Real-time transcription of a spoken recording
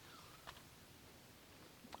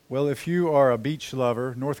Well, if you are a beach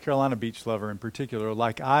lover, North Carolina beach lover in particular,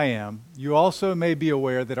 like I am, you also may be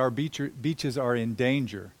aware that our beaches are in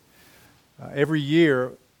danger. Every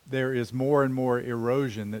year, there is more and more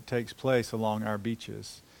erosion that takes place along our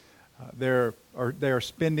beaches. They are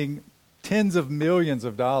spending tens of millions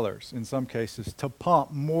of dollars, in some cases, to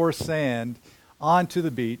pump more sand onto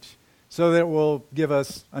the beach so that it will give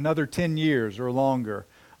us another 10 years or longer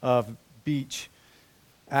of beach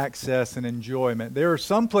access and enjoyment. There are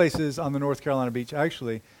some places on the North Carolina beach,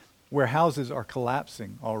 actually, where houses are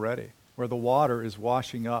collapsing already, where the water is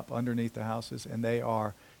washing up underneath the houses and they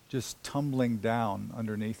are just tumbling down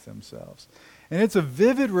underneath themselves. And it's a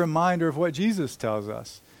vivid reminder of what Jesus tells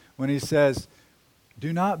us when he says,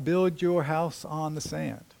 do not build your house on the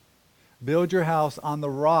sand. Build your house on the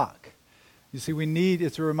rock. You see,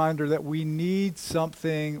 it's a reminder that we need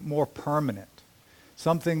something more permanent,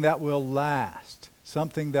 something that will last,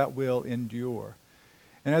 something that will endure.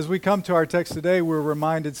 And as we come to our text today, we're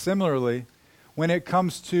reminded similarly, when it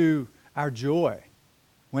comes to our joy,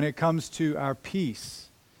 when it comes to our peace,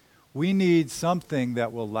 we need something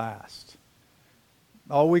that will last.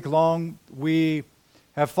 All week long, we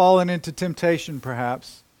have fallen into temptation,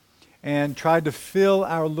 perhaps, and tried to fill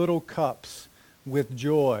our little cups with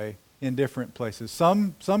joy in different places.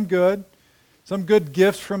 Some good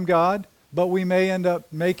gifts from God, but we may end up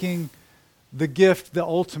making the gift the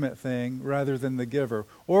ultimate thing rather than the giver.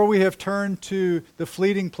 Or we have turned to the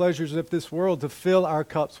fleeting pleasures of this world to fill our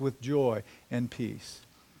cups with joy and peace.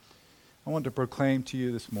 I want to proclaim to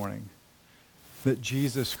you this morning that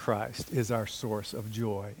Jesus Christ is our source of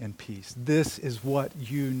joy and peace. This is what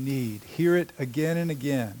you need. Hear it again and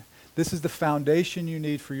again. This is the foundation you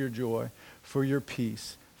need for your joy, for your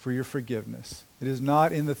peace, for your forgiveness. It is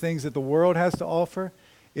not in the things that the world has to offer.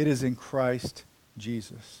 It is in Christ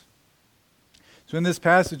Jesus. So in this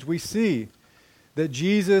passage, we see that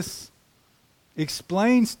Jesus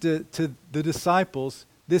explains to the disciples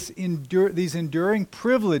these enduring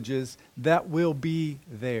privileges that will be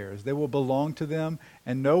theirs. They will belong to them,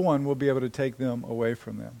 and no one will be able to take them away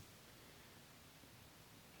from them.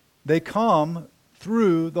 They come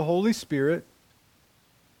through the Holy Spirit,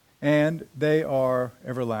 and they are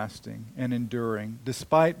everlasting and enduring.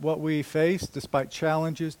 Despite what we face, despite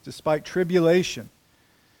challenges, despite tribulation,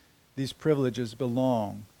 these privileges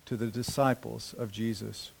belong to the disciples of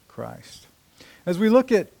Jesus Christ. As we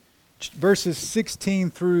look at verses 16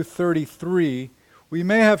 through 33, we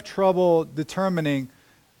may have trouble determining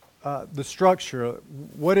the structure.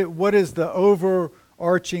 What is the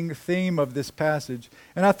overarching theme of this passage?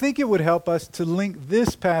 And I think it would help us to link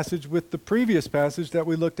this passage with the previous passage that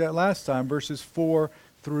we looked at last time, verses 4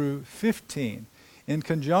 through 15, in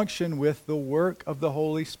conjunction with the work of the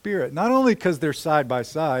Holy Spirit. Not only because they're side by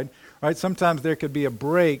side, right? Sometimes there could be a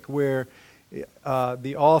break where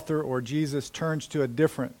the author or Jesus turns to a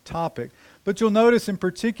different topic. But you'll notice in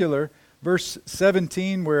particular, verse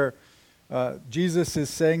 17, where Jesus is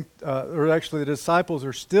saying, or actually the disciples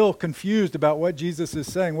are still confused about what Jesus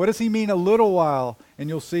is saying. What does he mean, a little while and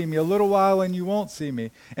you'll see me, a little while and you won't see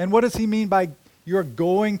me? And what does he mean by you're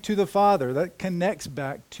going to the Father? That connects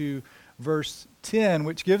back to verse 10,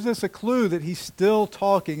 which gives us a clue that he's still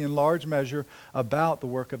talking in large measure about the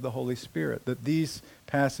work of the Holy Spirit, that these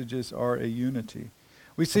passages are a unity.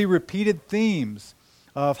 We see repeated themes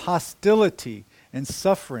of hostility and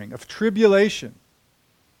suffering, of tribulation.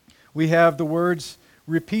 We have the words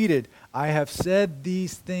repeated, I have said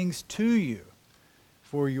these things to you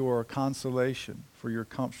for your consolation, for your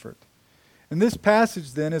comfort. And this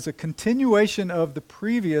passage then is a continuation of the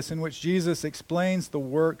previous in which Jesus explains the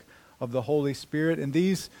work of the Holy Spirit. And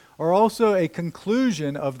these are also a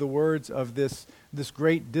conclusion of the words of this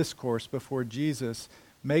great discourse before Jesus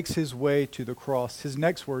makes his way to the cross. His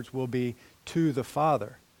next words will be to the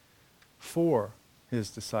Father for his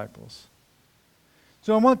disciples.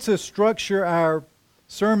 So I want to structure our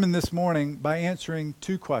sermon this morning by answering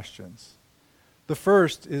two questions. The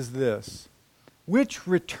first is this: which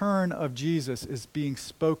return of Jesus is being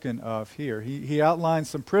spoken of here? He outlines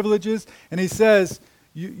some privileges, and he says,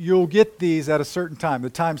 you'll get these at a certain time. The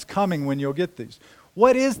time's coming when you'll get these.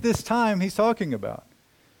 What is this time he's talking about?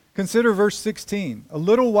 Consider verse 16. A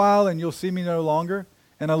little while and you'll see me no longer,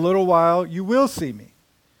 and a little while you will see me.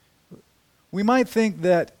 We might think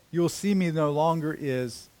that you'll see me no longer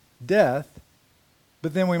is death,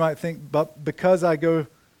 but then we might think, but because I go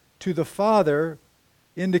to the Father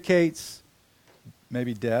indicates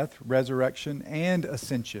maybe death, resurrection, and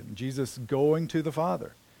ascension. Jesus going to the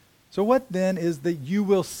Father. So what then is the you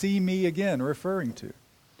will see me again referring to?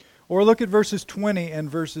 Or look at verses 20 and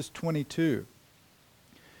verses 22.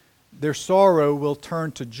 Their sorrow will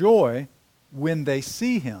turn to joy, when they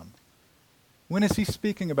see him. When is he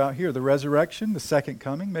speaking about here? The resurrection, the second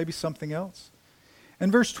coming, maybe something else?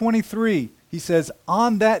 In verse 23, he says,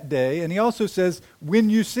 on that day, and he also says, when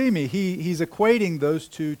you see me. He's equating those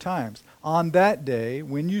two times. On that day,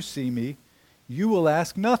 when you see me, you will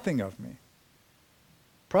ask nothing of me.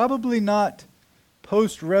 Probably not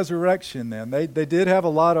post-resurrection then. They did have a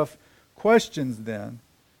lot of questions then.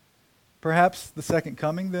 Perhaps the second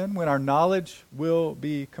coming then, when our knowledge will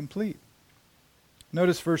be complete.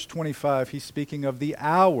 Notice verse 25, he's speaking of the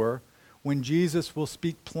hour when Jesus will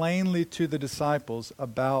speak plainly to the disciples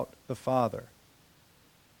about the Father.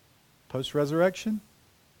 Post-resurrection?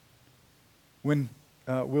 When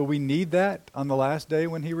will we need that on the last day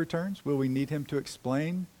when he returns? Will we need him to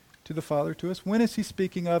explain to the Father to us? When is he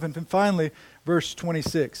speaking of? And then finally, verse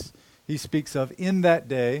 26, he speaks of in that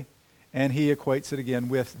day, and he equates it again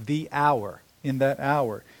with the hour. In that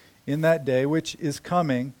hour. In that day, which is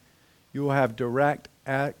coming, you will have direct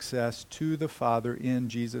access to the Father in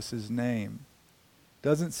Jesus' name.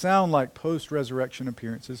 Doesn't sound like post-resurrection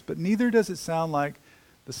appearances, but neither does it sound like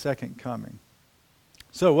the second coming.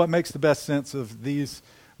 So what makes the best sense of these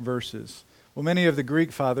verses? Well, many of the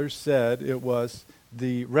Greek fathers said it was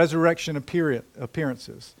the resurrection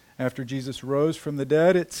appearances. After Jesus rose from the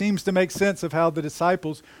dead, it seems to make sense of how the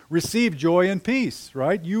disciples received joy and peace,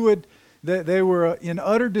 right? They were in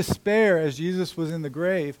utter despair as Jesus was in the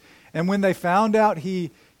grave. And when they found out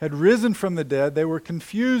he had risen from the dead, they were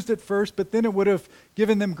confused at first, but then it would have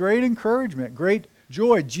given them great encouragement, great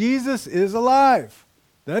joy. Jesus is alive.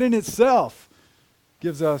 That in itself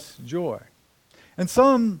gives us joy. And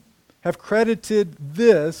some have credited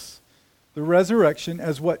this, the resurrection,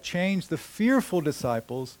 as what changed the fearful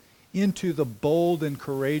disciples into the bold and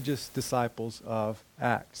courageous disciples of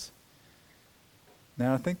Acts.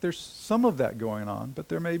 Now, I think there's some of that going on, but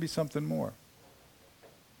there may be something more.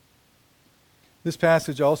 This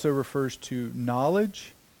passage also refers to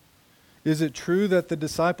knowledge. Is it true that the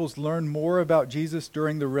disciples learned more about Jesus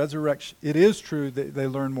during the resurrection? It is true that they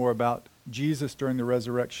learned more about Jesus during the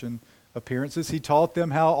resurrection appearances. He taught them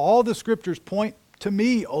how all the scriptures point to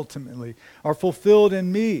me ultimately, are fulfilled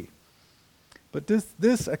in me. But does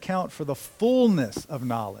this account for the fullness of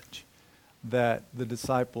knowledge that the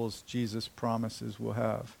disciples Jesus promises will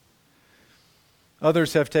have?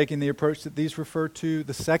 Others have taken the approach that these refer to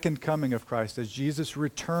the second coming of Christ as Jesus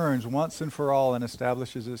returns once and for all and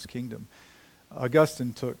establishes his kingdom.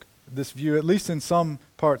 Augustine took this view, at least in some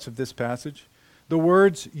parts of this passage. The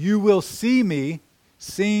words, "you will see me,"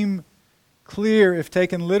 seem clear, if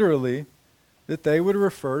taken literally, that they would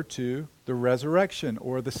refer to the resurrection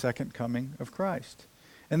or the second coming of Christ.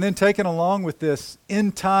 And then taken along with this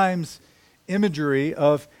end times imagery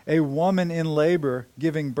of a woman in labor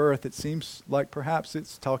giving birth, it seems like perhaps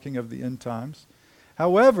it's talking of the end times.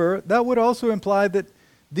 However, that would also imply that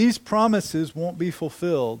these promises won't be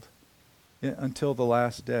fulfilled until the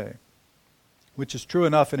last day, which is true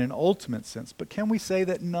enough in an ultimate sense. But can we say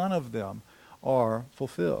that none of them are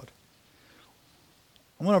fulfilled?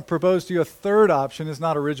 I want to propose to you a third option. It's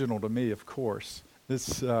not original to me, of course.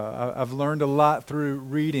 I've learned a lot through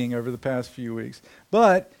reading over the past few weeks.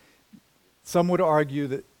 But some would argue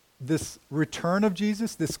that this return of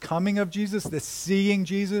Jesus, this coming of Jesus, this seeing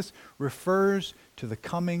Jesus, refers to the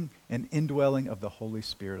coming and indwelling of the Holy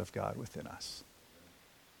Spirit of God within us.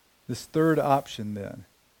 This third option then,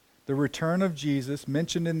 the return of Jesus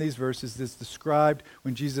mentioned in these verses is described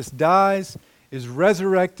when Jesus dies, is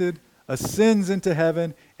resurrected, ascends into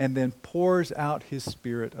heaven, and then pours out his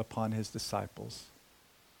Spirit upon his disciples.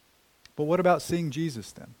 But what about seeing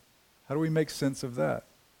Jesus then? How do we make sense of that?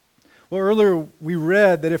 Well, earlier we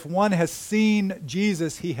read that if one has seen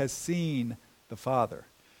Jesus, he has seen the Father.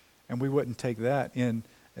 And we wouldn't take that in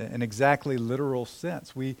an exactly literal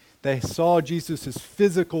sense. They saw Jesus'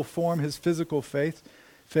 physical form, his physical face,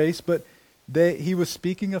 but he was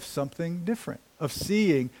speaking of something different, of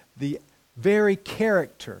seeing the very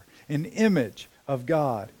character and image of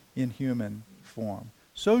God in human form.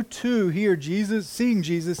 So too here, seeing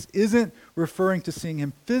Jesus isn't referring to seeing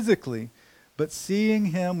him physically, but seeing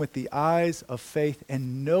him with the eyes of faith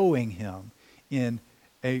and knowing him in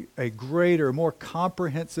a greater, more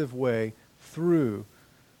comprehensive way through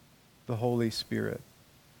the Holy Spirit.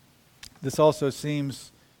 This also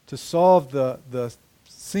seems to solve the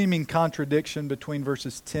seeming contradiction between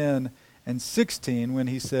verses 10 and 16 when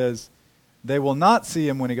he says, they will not see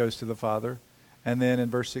him when he goes to the Father. And then in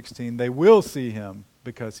verse 16, they will see him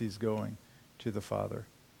because he's going to the Father.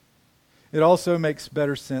 It also makes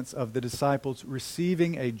better sense of the disciples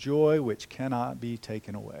receiving a joy which cannot be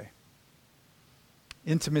taken away.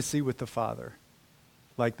 Intimacy with the Father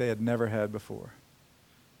like they had never had before.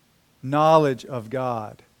 knowledge of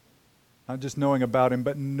God. Not just knowing about Him,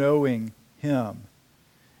 but knowing Him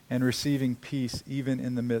and receiving peace even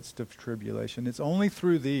in the midst of tribulation. It's only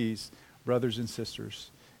through these, brothers and sisters,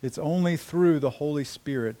 it's only through the Holy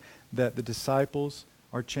Spirit that the disciples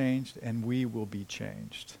are changed and we will be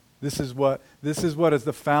changed. This is what is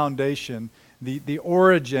the foundation, the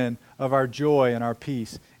origin of our joy and our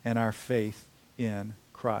peace and our faith in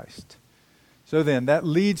Christ. So then, that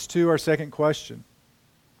leads to our second question.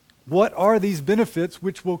 What are these benefits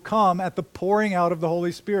which will come at the pouring out of the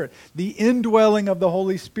Holy Spirit? The indwelling of the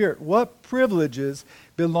Holy Spirit. What privileges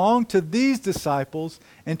belong to these disciples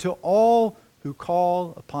and to all who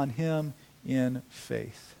call upon Him in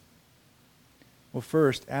faith? Well,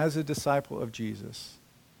 first, as a disciple of Jesus,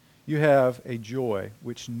 you have a joy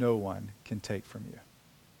which no one can take from you.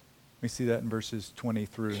 We see that in verses 20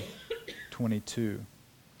 through 22.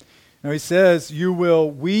 Now he says, you will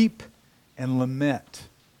weep and lament.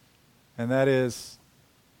 And that is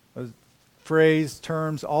a phrase,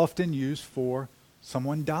 terms often used for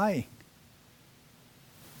someone dying.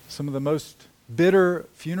 Some of the most bitter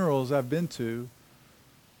funerals I've been to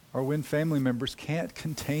are when family members can't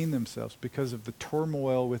contain themselves because of the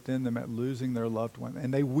turmoil within them at losing their loved one.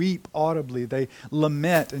 And they weep audibly, they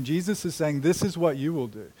lament. And Jesus is saying, this is what you will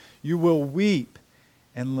do. You will weep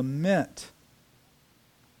and lament.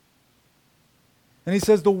 And he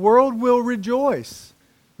says, the world will rejoice.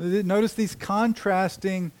 Notice these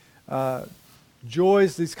contrasting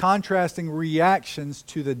joys, these contrasting reactions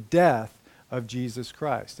to the death of Jesus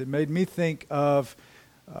Christ. It made me think of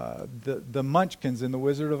the Munchkins in The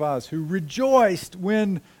Wizard of Oz, who rejoiced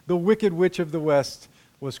when the Wicked Witch of the West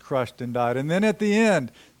was crushed and died. And then at the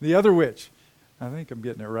end, the other witch, I think I'm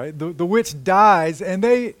getting it right, the witch dies, and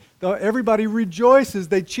everybody rejoices,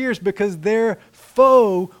 they cheers because their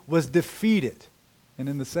foe was defeated. And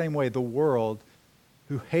in the same way, the world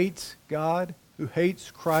who hates God, who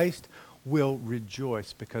hates Christ, will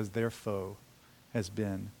rejoice because their foe has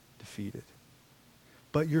been defeated.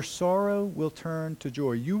 But your sorrow will turn to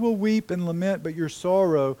joy. You will weep and lament, but your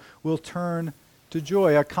sorrow will turn to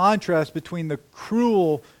joy. A contrast between the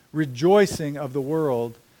cruel rejoicing of the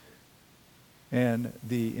world and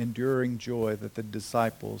the enduring joy that the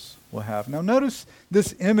disciples will have. Now notice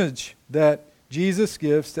this image that Jesus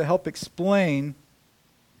gives to help explain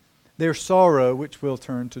their sorrow, which will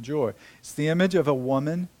turn to joy. It's the image of a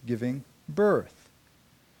woman giving birth.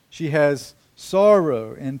 She has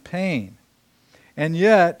sorrow and pain, and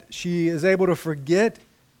yet she is able to forget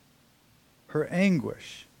her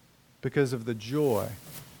anguish because of the joy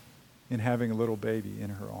in having a little baby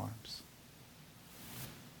in her arms.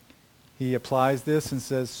 He applies this and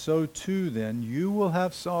says, so too then, you will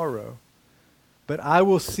have sorrow, but I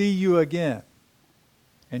will see you again,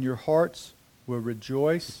 and your hearts will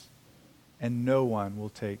rejoice, and no one will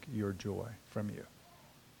take your joy from you.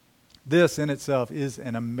 This in itself is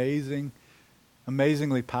an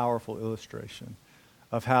amazingly powerful illustration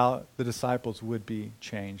of how the disciples would be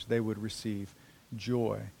changed. They would receive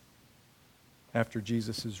joy after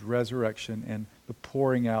Jesus' resurrection and the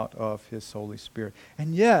pouring out of His Holy Spirit.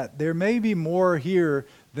 And yet, there may be more here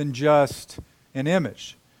than just an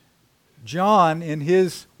image. John, in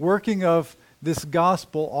his working of this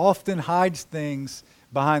gospel, often hides things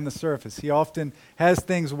behind the surface. He often has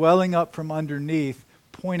things welling up from underneath,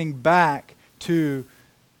 pointing back to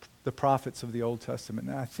the prophets of the Old Testament.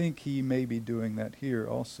 And I think he may be doing that here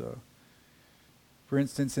also. For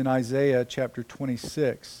instance, in Isaiah chapter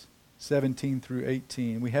 26, 17 through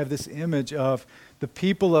 18, we have this image of the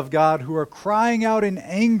people of God who are crying out in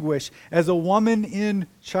anguish as a woman in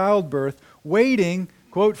childbirth, waiting,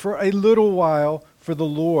 quote, for a little while for the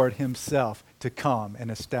Lord Himself to come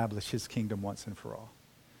and establish His kingdom once and for all.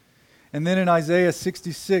 And then in Isaiah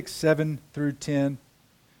 66, 7 through 10,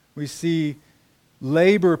 we see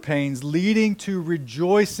labor pains leading to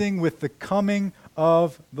rejoicing with the coming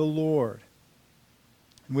of the Lord.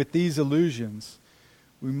 And with these allusions,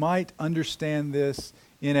 we might understand this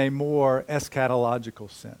in a more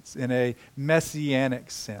eschatological sense, in a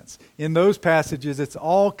messianic sense. In those passages, it's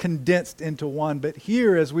all condensed into one. But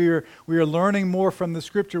here, as we are learning more from the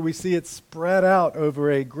Scripture, we see it spread out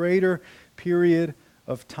over a greater period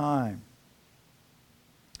of time.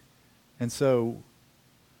 And so,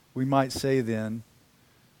 we might say then,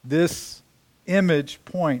 this image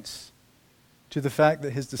points to the fact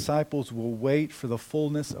that His disciples will wait for the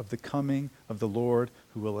fullness of the coming of the Lord,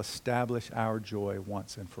 who will establish our joy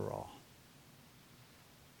once and for all.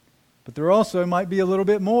 But there also might be a little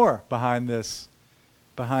bit more behind this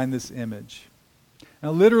image.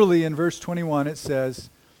 Now literally in verse 21 it says,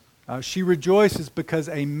 she rejoices because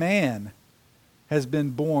a man has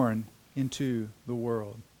been born into the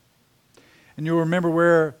world. And you'll remember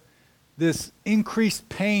where this increased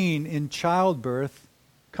pain in childbirth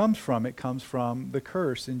comes from. It comes from the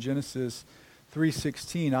curse in Genesis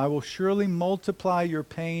 3:16. I will surely multiply your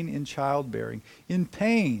pain in childbearing. In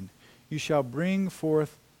pain you shall bring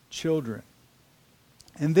forth children.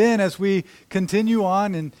 And then as we continue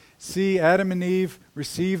on and see Adam and Eve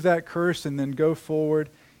receive that curse and then go forward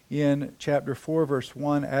in chapter 4, verse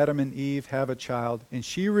 1, Adam and Eve have a child, and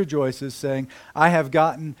she rejoices, saying, I have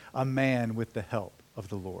gotten a man with the help of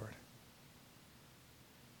the Lord.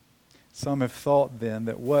 Some have thought then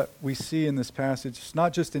that what we see in this passage is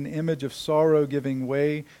not just an image of sorrow giving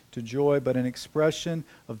way to joy, but an expression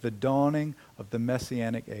of the dawning of the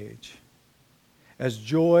Messianic age. As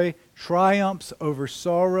joy triumphs over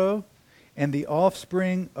sorrow, and the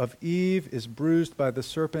offspring of Eve is bruised by the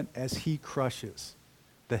serpent as he crushes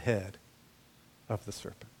the head of the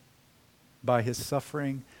serpent. By his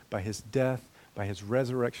suffering, by his death, by his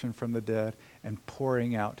resurrection from the dead, and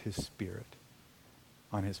pouring out his Spirit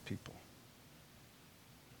on his people.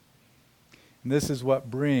 And this is what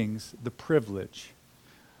brings the privilege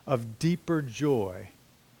of deeper joy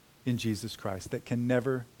in Jesus Christ that can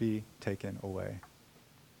never be taken away.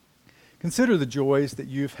 Consider the joys that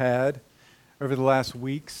you've had over the last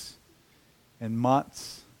weeks and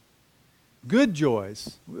months. Good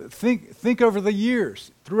joys. Think over the years,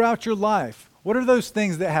 throughout your life. What are those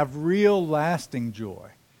things that have real lasting joy?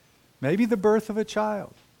 Maybe the birth of a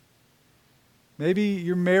child. Maybe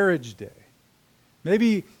your marriage day.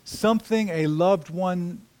 Maybe something a loved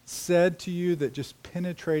one said to you that just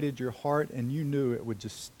penetrated your heart and you knew it would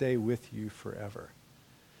just stay with you forever.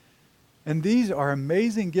 And these are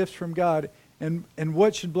amazing gifts from God. And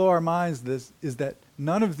what should blow our minds is that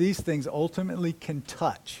none of these things ultimately can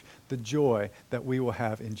touch the joy that we will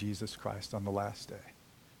have in Jesus Christ on the last day.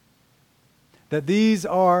 That these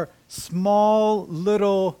are small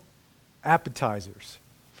little appetizers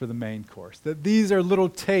for the main course. That these are little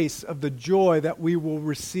tastes of the joy that we will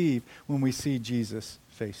receive when we see Jesus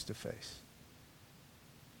face to face.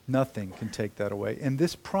 Nothing can take that away. And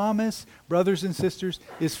this promise, brothers and sisters,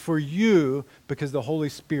 is for you because the Holy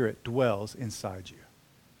Spirit dwells inside you.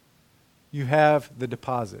 You have the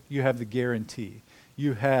deposit. You have the guarantee.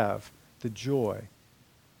 You have the joy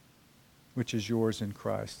which is yours in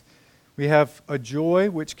Christ. We have a joy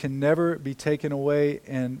which can never be taken away.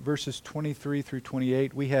 In verses 23 through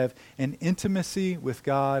 28, we have an intimacy with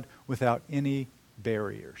God without any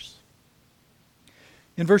barriers.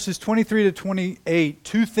 In verses 23 to 28,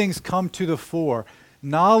 two things come to the fore.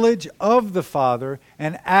 Knowledge of the Father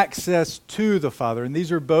and access to the Father. And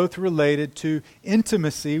these are both related to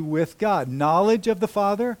intimacy with God. Knowledge of the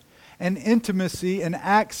Father and intimacy and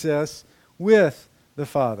access with the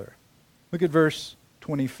Father. Look at verse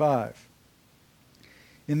 25.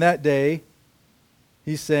 In that day,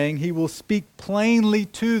 he's saying, he will speak plainly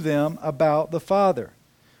to them about the Father,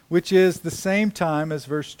 which is the same time as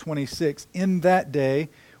verse 26, in that day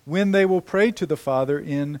when they will pray to the Father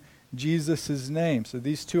in Jesus' name. So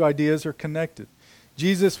these two ideas are connected.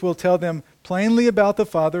 Jesus will tell them plainly about the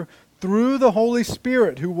Father through the Holy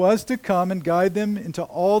Spirit who was to come and guide them into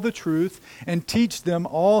all the truth and teach them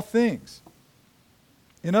all things.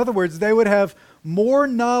 In other words, they would have more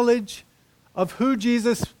knowledge of who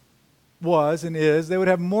Jesus was and is. They would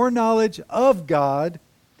have more knowledge of God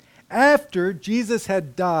after Jesus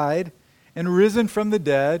had died and risen from the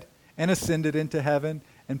dead and ascended into heaven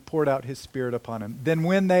and poured out his Spirit upon him than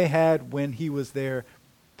when they had when he was there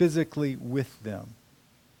physically with them.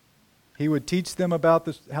 He would teach them about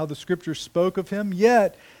how the Scriptures spoke of him,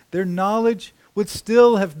 yet their knowledge would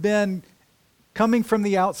still have been coming from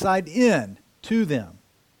the outside in to them.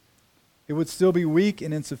 It would still be weak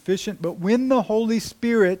and insufficient, but when the Holy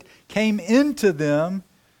Spirit came into them,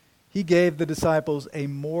 he gave the disciples a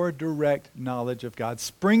more direct knowledge of God,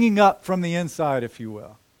 springing up from the inside, if you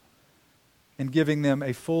will, and giving them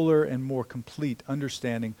a fuller and more complete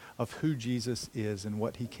understanding of who Jesus is and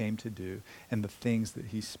what he came to do and the things that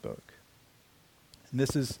he spoke. And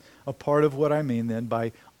this is a part of what I mean then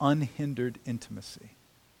by unhindered intimacy.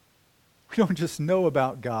 We don't just know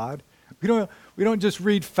about God. We don't just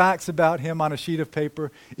read facts about him on a sheet of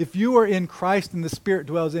paper. If you are in Christ and the Spirit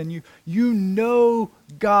dwells in you, you know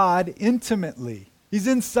God intimately. He's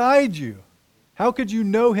inside you. How could you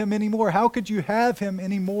know him anymore? How could you have him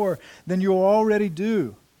any more than you already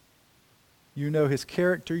do? You know his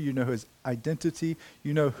character. You know his identity.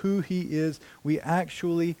 You know who he is. We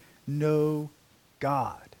actually know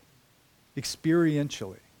God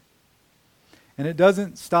experientially. And it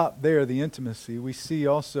doesn't stop there, the intimacy. We see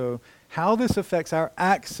also how this affects our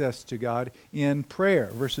access to God in prayer.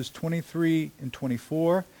 Verses 23 and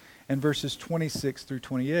 24 and verses 26 through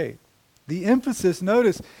 28. The emphasis,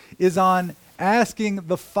 notice, is on asking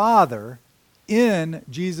the Father in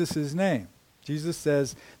Jesus' name. Jesus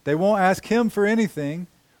says they won't ask him for anything.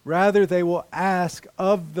 Rather, they will ask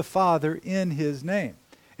of the Father in his name.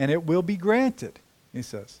 And it will be granted, he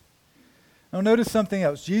says. Now notice something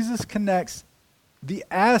else. Jesus connects the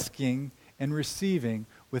asking and receiving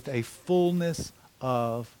with a fullness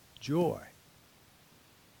of joy.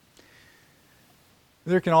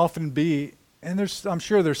 There can often be, and I'm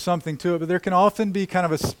sure there's something to it, but there can often be kind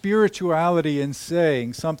of a spirituality in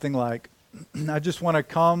saying something like, I just want to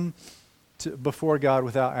come before God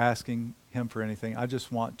without asking him for anything. I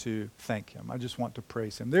just want to thank him. I just want to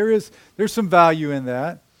praise him. There's some value in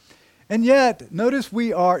that. And yet, notice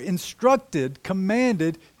we are instructed,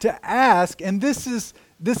 commanded to ask, and this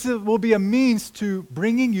will be a means to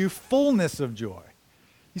bringing you fullness of joy.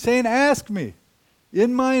 He's saying, ask me.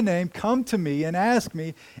 In my name, come to me and ask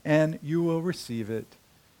me, and you will receive it,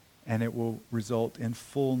 and it will result in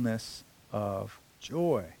fullness of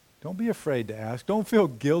joy. Don't be afraid to ask. Don't feel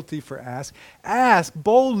guilty for ask. Ask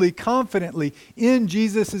boldly, confidently, in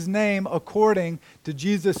Jesus' name, according to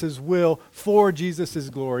Jesus' will, for Jesus'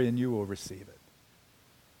 glory, and you will receive it.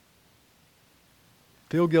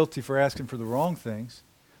 Feel guilty for asking for the wrong things,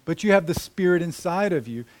 but you have the Spirit inside of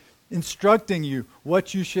you instructing you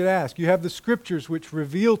what you should ask. You have the Scriptures which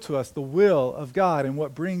reveal to us the will of God and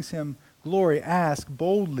what brings him glory. Ask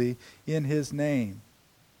boldly in his name.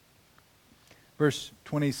 Verse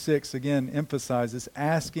 26 again emphasizes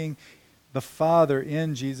asking the Father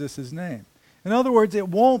in Jesus' name. In other words, it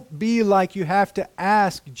won't be like you have to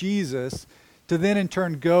ask Jesus to then in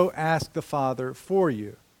turn go ask the Father for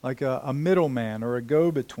you, like a middleman or a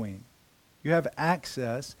go-between. You have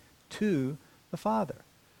access to the Father.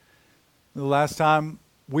 The last time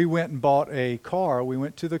we went and bought a car, we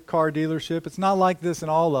went to the car dealership. It's not like this in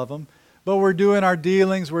all of them, but we're doing our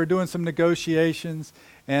dealings, we're doing some negotiations,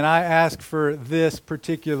 and I asked for this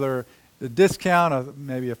particular discount of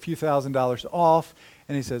maybe a few $1,000s off,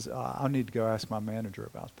 and he says, I'll need to go ask my manager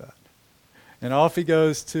about that. And off he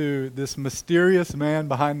goes to this mysterious man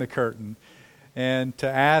behind the curtain and to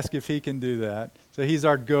ask if he can do that. So he's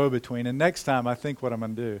our go-between. And next time, I think what I'm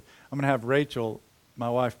going to do, I'm going to have Rachel, my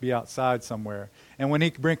wife, be outside somewhere. And when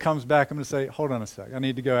he comes back, I'm going to say, hold on a sec. I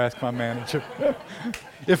need to go ask my manager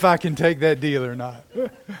if I can take that deal or not.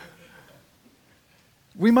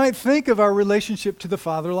 We might think of our relationship to the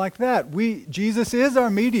Father like that. Jesus is our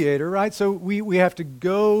mediator, right? So we have to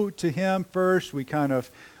go to him first. We kind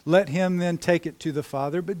of let him then take it to the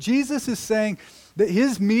Father. But Jesus is saying that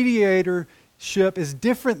his mediatorship is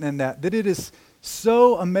different than that it is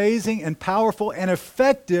so amazing and powerful and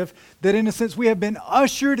effective that in a sense we have been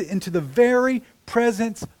ushered into the very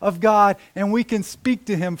presence of God and we can speak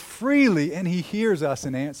to him freely and he hears us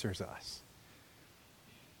and answers us.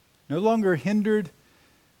 No longer hindered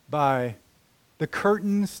by the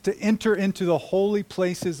curtains to enter into the holy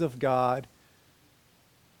places of God.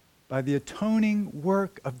 By the atoning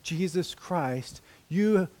work of Jesus Christ,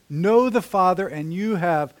 you know the Father and you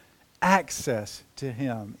have access to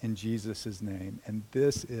him in Jesus' name. And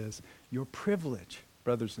this is your privilege,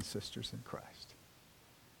 brothers and sisters in Christ.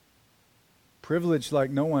 Privilege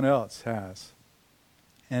like no one else has.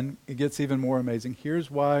 And it gets even more amazing.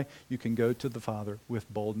 Here's why you can go to the Father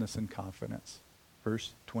with boldness and confidence.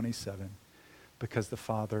 Verse 27, because the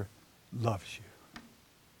Father loves you.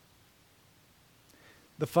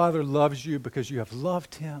 The Father loves you because you have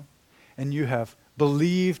loved him and you have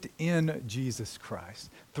believed in Jesus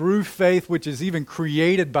Christ. Through faith, which is even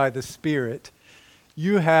created by the Spirit,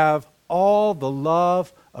 you have all the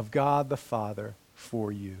love of God the Father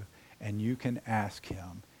for you, and you can ask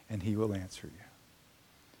him, and he will answer you.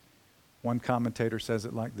 One commentator says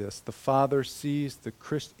it like this: the Father sees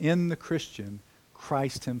in the Christian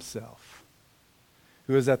Christ himself,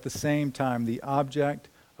 who is at the same time the object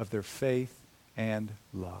of their faith and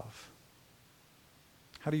love.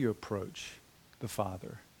 How do you approach the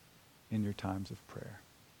Father in your times of prayer?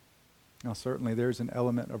 Now, certainly there's an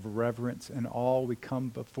element of reverence and awe. We come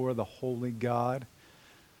before the holy God.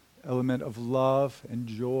 Element of love and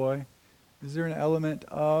joy. Is there an element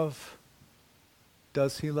of,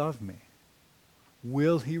 does he love me?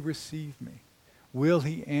 Will he receive me? Will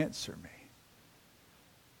he answer me?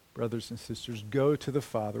 Brothers and sisters, go to the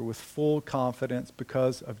Father with full confidence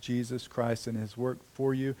because of Jesus Christ and his work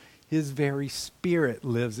for you. His very Spirit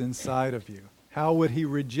lives inside of you. How would he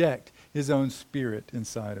reject his own Spirit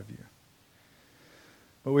inside of you?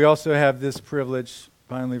 But we also have this privilege,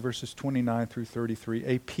 finally, verses 29 through 33,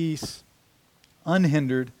 a peace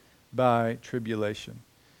unhindered by tribulation.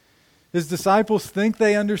 His disciples think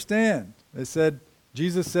they understand.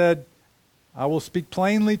 Jesus said, I will speak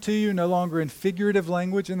plainly to you, no longer in figurative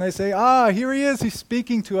language. And they say, here he is. He's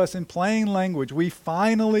speaking to us in plain language. We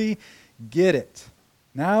finally get it.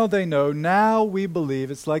 Now they know. Now we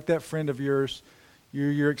believe. It's like that friend of yours.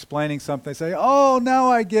 You're explaining something. They say, now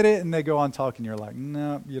I get it. And they go on talking. You're like,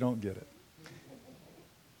 no, you don't get it.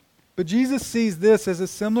 But Jesus sees this as a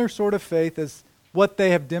similar sort of faith as what they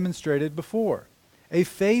have demonstrated before. A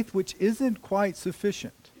faith which isn't quite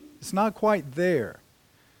sufficient. It's not quite there.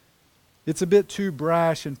 It's a bit too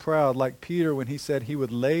brash and proud, like Peter when he said he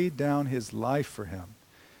would lay down his life for him.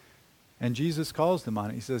 And Jesus calls them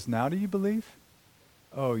on it. He says, now do you believe?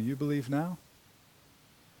 Oh, you believe now?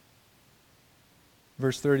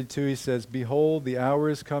 Verse 32, he says, behold, the hour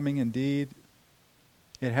is coming, indeed,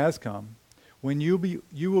 it has come, when you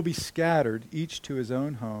will be scattered, each to his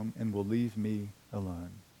own home, and will leave me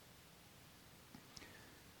alone.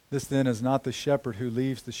 This then is not the shepherd who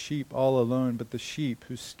leaves the sheep all alone, but the sheep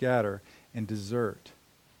who scatter and desert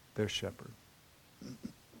their shepherd.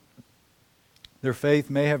 Their faith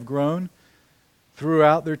may have grown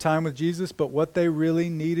throughout their time with Jesus, but what they really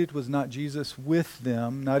needed was not Jesus with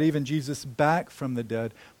them, not even Jesus back from the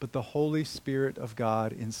dead, but the Holy Spirit of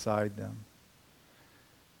God inside them.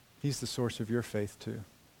 He's the source of your faith too.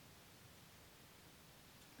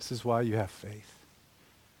 This is why you have faith.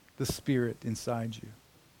 The Spirit inside you.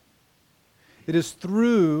 It is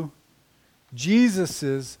through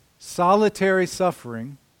Jesus' solitary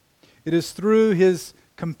suffering, it is through his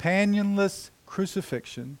companionless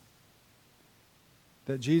crucifixion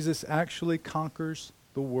that Jesus actually conquers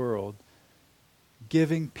the world,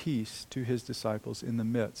 giving peace to his disciples in the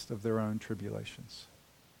midst of their own tribulations.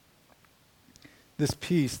 This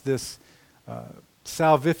peace, this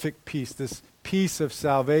salvific peace, this peace of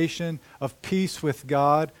salvation, of peace with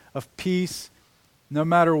God, of peace no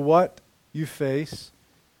matter what you face.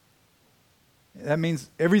 That means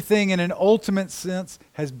everything in an ultimate sense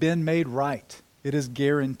has been made right. It is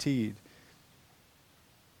guaranteed.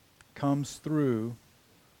 Comes through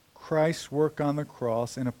Christ's work on the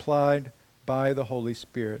cross and applied by the Holy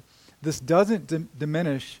Spirit. This doesn't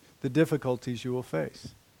diminish the difficulties you will face.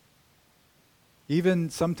 Even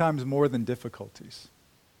sometimes more than difficulties.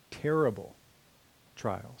 Terrible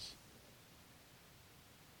trials.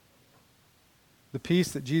 The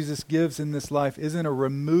peace that Jesus gives in this life isn't a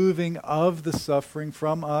removing of the suffering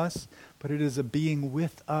from us, but it is a being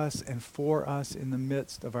with us and for us in the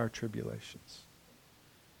midst of our tribulations.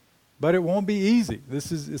 But it won't be easy.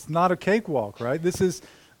 It's not a cakewalk, right? This is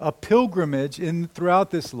a pilgrimage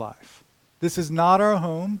throughout this life. This is not our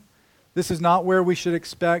home. This is not where we should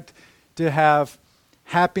expect to have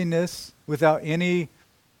happiness without any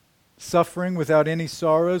suffering, without any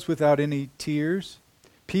sorrows, without any tears.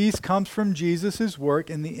 Peace comes from Jesus' work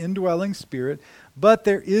in the indwelling Spirit, but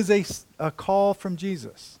there is a call from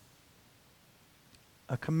Jesus,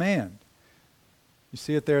 a command. You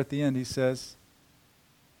see it there at the end. He says,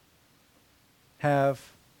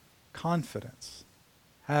 have confidence,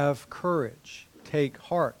 have courage, take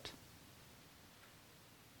heart.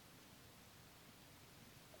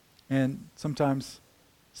 And sometimes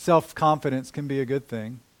self-confidence can be a good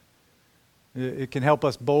thing. It can help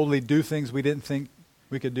us boldly do things we didn't think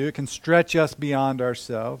we could do. It can stretch us beyond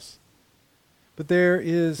ourselves. But there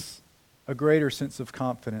is a greater sense of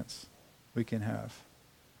confidence we can have.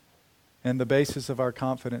 And the basis of our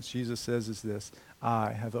confidence, Jesus says, is this: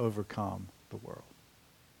 I have overcome the world.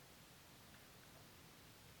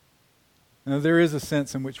 Now, there is a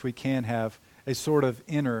sense in which we can have a sort of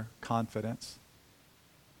inner confidence,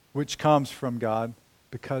 which comes from God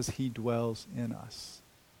because he dwells in us.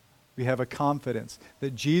 We have a confidence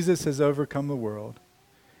that Jesus has overcome the world,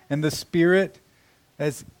 and the Spirit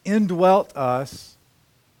has indwelt us,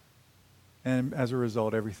 and as a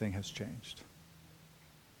result, everything has changed.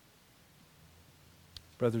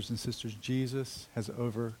 Brothers and sisters, Jesus has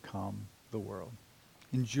overcome the world.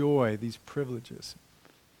 Enjoy these privileges.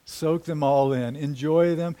 Soak them all in.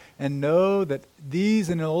 Enjoy them, and know that these,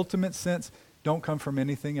 in an ultimate sense, don't come from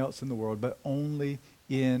anything else in the world, but only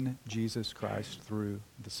in Jesus Christ through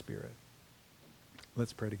the Spirit.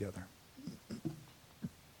 Let's pray together.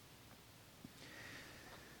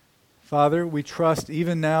 Father, we trust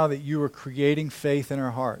even now that you are creating faith in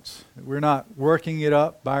our hearts. We're not working it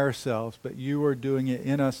up by ourselves, but you are doing it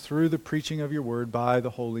in us through the preaching of your word by the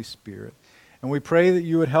Holy Spirit. And we pray that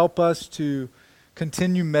you would help us to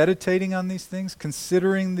continue meditating on these things,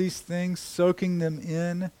 considering these things, soaking them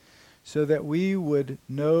in, so that we would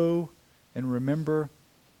know and remember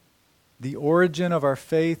the origin of our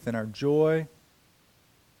faith and our joy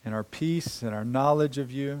and our peace and our knowledge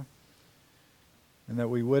of you, and that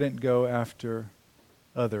we wouldn't go after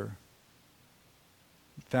other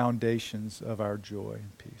foundations of our joy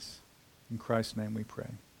and peace. In Christ's name we pray.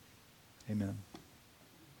 Amen.